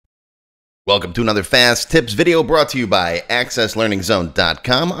Welcome to another Fast Tips video brought to you by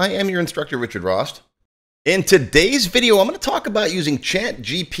AccessLearningZone.com. I am your instructor, Richard Rost. In today's video, I'm going to talk about using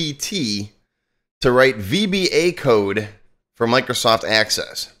ChatGPT to write VBA code for Microsoft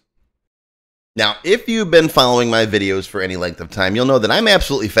Access. Now, if you've been following my videos for any length of time, you'll know that I'm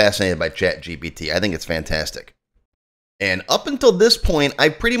absolutely fascinated by ChatGPT. I think it's fantastic. And up until this point,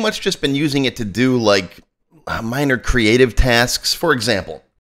 I've pretty much just been using it to do like minor creative tasks. For example,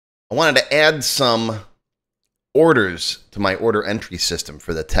 I wanted to add some orders to my order entry system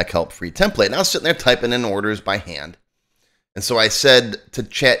for the Tech Help free template. And I was sitting there typing in orders by hand. And so I said to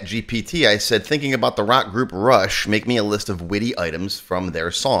ChatGPT, I said, thinking about the rock group Rush, make me a list of witty items from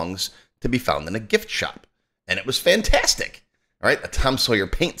their songs to be found in a gift shop. And it was fantastic. All right, a Tom Sawyer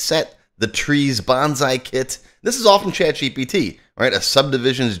paint set, the Trees bonsai kit. This is all from ChatGPT. All right, a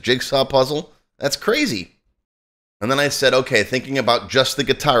Subdivisions jigsaw puzzle. That's crazy. And then I said, okay, thinking about just the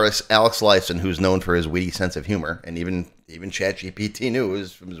guitarist, Alex Lifeson, who's known for his witty sense of humor, and even ChatGPT knew it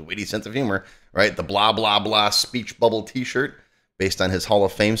was from his witty sense of humor, right? The blah, blah, blah speech bubble t-shirt based on his Hall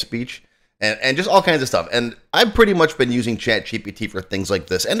of Fame speech, and just all kinds of stuff. And I've pretty much been using ChatGPT for things like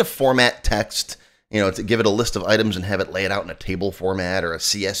this, and to format text, you know, to give it a list of items and have it lay it out in a table format or a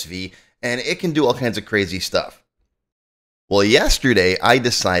CSV, and it can do all kinds of crazy stuff. Well, yesterday, I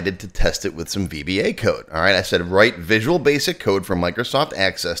decided to test it with some VBA code. All right, I said, write Visual Basic code for Microsoft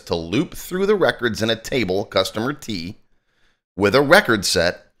Access to loop through the records in a table, CustomerT, with a record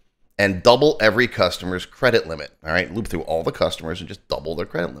set, and double every customer's credit limit. All right, loop through all the customers and just double their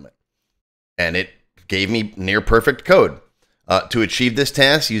credit limit. And it gave me near perfect code. To achieve this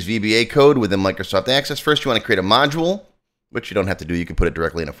task, use VBA code within Microsoft Access. First, you want to create a module, which you don't have to do. You can put it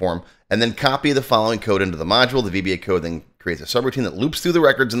directly in a form. And then copy the following code into the module. The VBA code then creates a subroutine that loops through the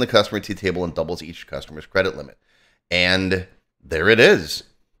records in the CustomerT table and doubles each customer's credit limit. And there it is.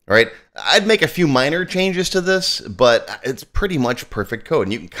 All right. I'd make a few minor changes to this, but it's pretty much perfect code.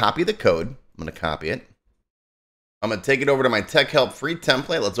 And you can copy the code. I'm going to copy it. I'm going to take it over to my Tech Help free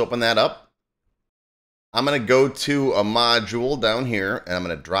template. Let's open that up. I'm going to go to a module down here, and I'm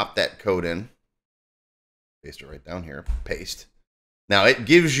going to drop that code in. Paste it right down here. Paste. Now, it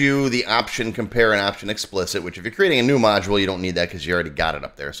gives you the option compare and option explicit, which if you're creating a new module, you don't need that because you already got it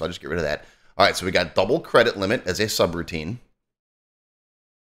up there. So I'll just get rid of that. All right, so we got double credit limit as a subroutine.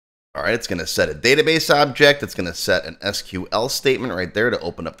 All right, it's going to set a database object. It's going to set an SQL statement right there to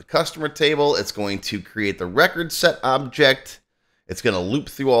open up the customer table. It's going to create the record set object. It's going to loop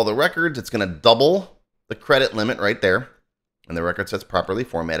through all the records. It's going to double the credit limit right there. And the record set's properly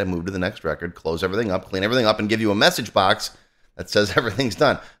formatted, move to the next record, close everything up, clean everything up, and give you a message box that says everything's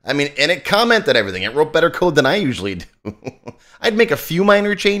done. I mean, and it commented everything. It wrote better code than I usually do. I'd make a few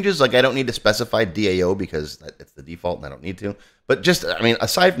minor changes, like I don't need to specify DAO because it's the default and I don't need to. But just, I mean,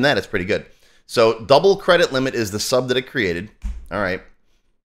 aside from that, it's pretty good. So double credit limit is the sub that it created. All right.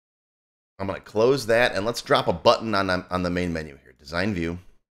 I'm going to close that, and let's drop a button on the main menu here. Design view,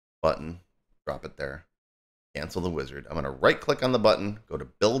 button, drop it there. Cancel the wizard. I'm going to right click on the button, go to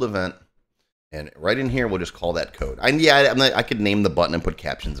build event, and right in here, we'll just call that code. I could name the button and put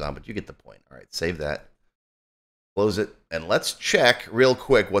captions on, but you get the point. All right, save that, close it, and let's check real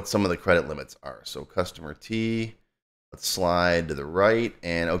quick what some of the credit limits are. So CustomerT, let's slide to the right,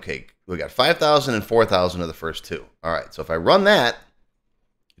 and okay, we got 5,000 and 4,000 are the first two. All right, so if I run that,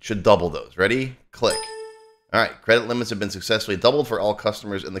 it should double those. Ready? Click. All right, credit limits have been successfully doubled for all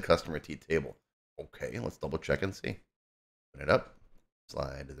customers in the CustomerT table. Okay, let's double check and see. Open it up,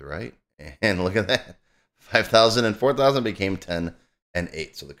 slide to the right, and look at that. 5,000 and 4,000 became 10 and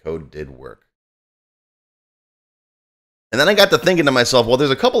 8, so the code did work. And then I got to thinking to myself, well, there's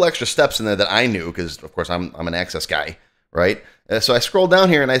a couple extra steps in there that I knew, because, of course, I'm an Access guy, right? So I scrolled down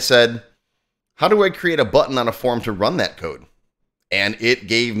here and I said, how do I create a button on a form to run that code? And it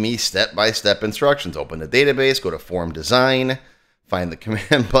gave me step-by-step instructions. Open the database, go to form design, find the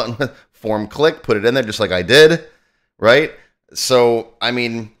command button with form click, put it in there just like I did, right? So, I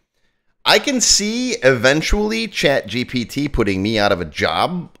mean, I can see eventually ChatGPT putting me out of a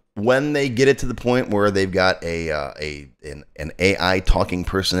job when they get it to the point where they've got an AI talking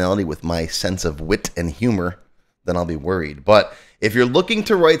personality with my sense of wit and humor, then I'll be worried. But if you're looking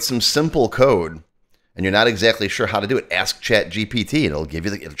to write some simple code and you're not exactly sure how to do it, ask ChatGPT.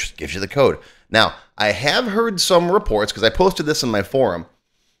 It just gives you the code. Now, I have heard some reports, because I posted this in my forum,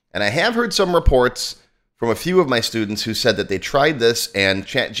 and I have heard some reports from a few of my students who said that they tried this and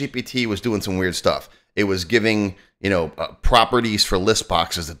ChatGPT was doing some weird stuff. It was giving, properties for list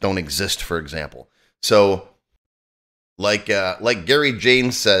boxes that don't exist, for example. So, like Gary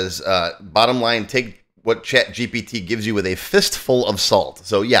James says, bottom line, take what ChatGPT gives you with a fistful of salt.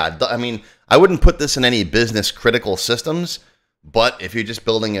 So yeah, I mean, I wouldn't put this in any business critical systems, but if you're just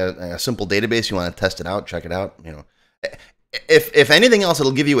building a simple database, you want to test it out, check it out, you know. If anything else,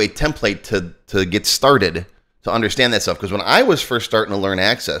 it'll give you a template to get started to understand that stuff. Because when I was first starting to learn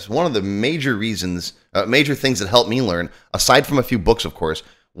Access, one of the major reasons, major things that helped me learn, aside from a few books, of course,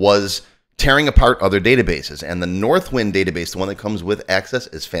 was tearing apart other databases. And the Northwind database, the one that comes with Access,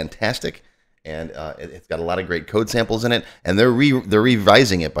 is fantastic. And it's got a lot of great code samples in it. And they're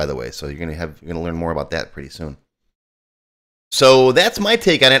revising it, by the way. So you're gonna learn more about that pretty soon. So that's my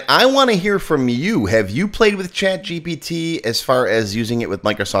take on it. I want to hear from you. Have you played with ChatGPT as far as using it with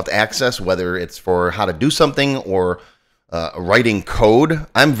Microsoft Access, whether it's for how to do something or writing code?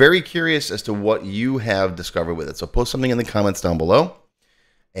 I'm very curious as to what you have discovered with it. So post something in the comments down below.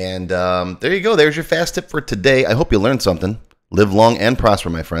 And there you go. There's your fast tip for today. I hope you learned something. Live long and prosper,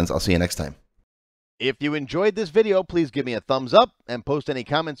 my friends. I'll see you next time. If you enjoyed this video, please give me a thumbs up and post any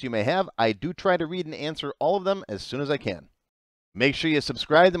comments you may have. I do try to read and answer all of them as soon as I can. Make sure you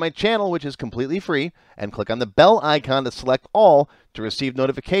subscribe to my channel, which is completely free, and click on the bell icon to select all to receive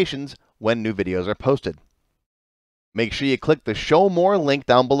notifications when new videos are posted. Make sure you click the Show More link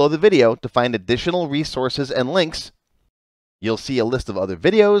down below the video to find additional resources and links. You'll see a list of other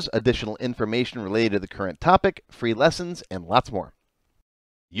videos, additional information related to the current topic, free lessons, and lots more.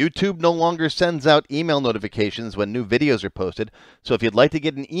 YouTube no longer sends out email notifications when new videos are posted, so if you'd like to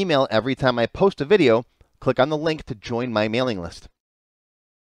get an email every time I post a video, click on the link to join my mailing list.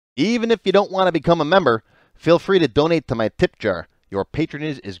 Even if you don't want to become a member, feel free to donate to my tip jar. Your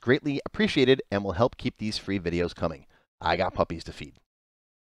patronage is greatly appreciated and will help keep these free videos coming. I got puppies to feed.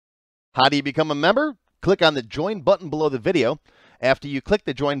 How do you become a member? Click on the Join button below the video. After you click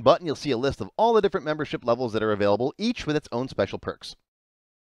the Join button, you'll see a list of all the different membership levels that are available, each with its own special perks.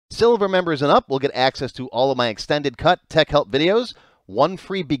 Silver members and up will get access to all of my extended cut tech help videos, one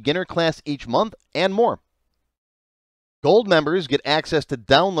free beginner class each month, and more. Gold members get access to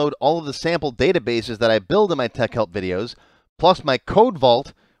download all of the sample databases that I build in my Tech Help videos, plus my code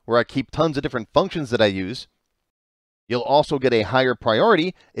vault, where I keep tons of different functions that I use. You'll also get a higher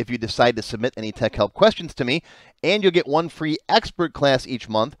priority if you decide to submit any Tech Help questions to me, and you'll get one free expert class each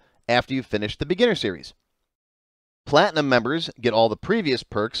month after you've finished the beginner series. Platinum members get all the previous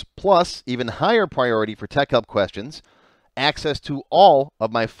perks, plus even higher priority for Tech Help questions, access to all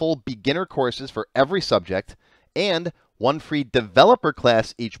of my full beginner courses for every subject, and one free developer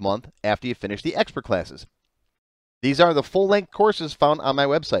class each month after you finish the expert classes. These are the full-length courses found on my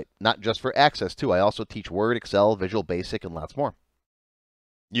website, not just for Access too. I also teach Word, Excel, Visual Basic, and lots more.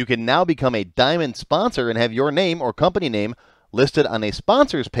 You can now become a Diamond sponsor and have your name or company name listed on a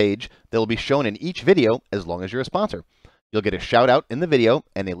sponsors page that will be shown in each video as long as you're a sponsor. You'll get a shout out in the video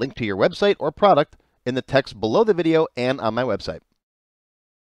and a link to your website or product in the text below the video and on my website.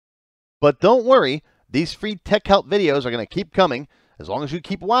 But don't worry, these free Tech Help videos are going to keep coming. As long as you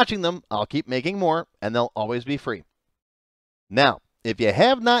keep watching them, I'll keep making more, and they'll always be free. Now, if you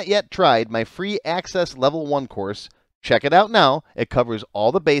have not yet tried my free Access Level 1 course, check it out now. It covers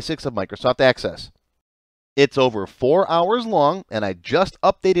all the basics of Microsoft Access. It's over 4 hours long, and I just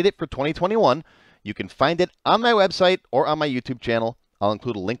updated it for 2021. You can find it on my website or on my YouTube channel. I'll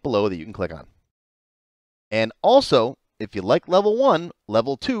include a link below that you can click on. And also, if you like Level 1,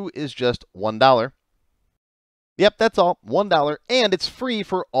 Level 2 is just $1. Yep, that's all, $1, and it's free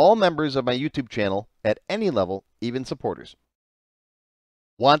for all members of my YouTube channel at any level, even supporters.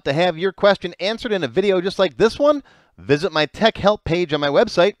 Want to have your question answered in a video just like this one? Visit my Tech Help page on my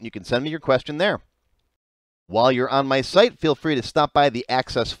website. You can send me your question there. While you're on my site, feel free to stop by the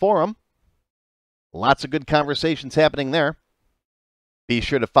Access Forum. Lots of good conversations happening there. Be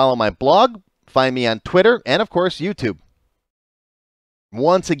sure to follow my blog, find me on Twitter, and of course, YouTube.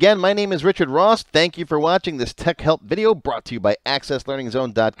 Once again, my name is Richard Ross. Thank you for watching this Tech Help video brought to you by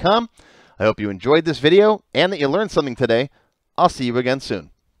AccessLearningZone.com. I hope you enjoyed this video and that you learned something today. I'll see you again soon.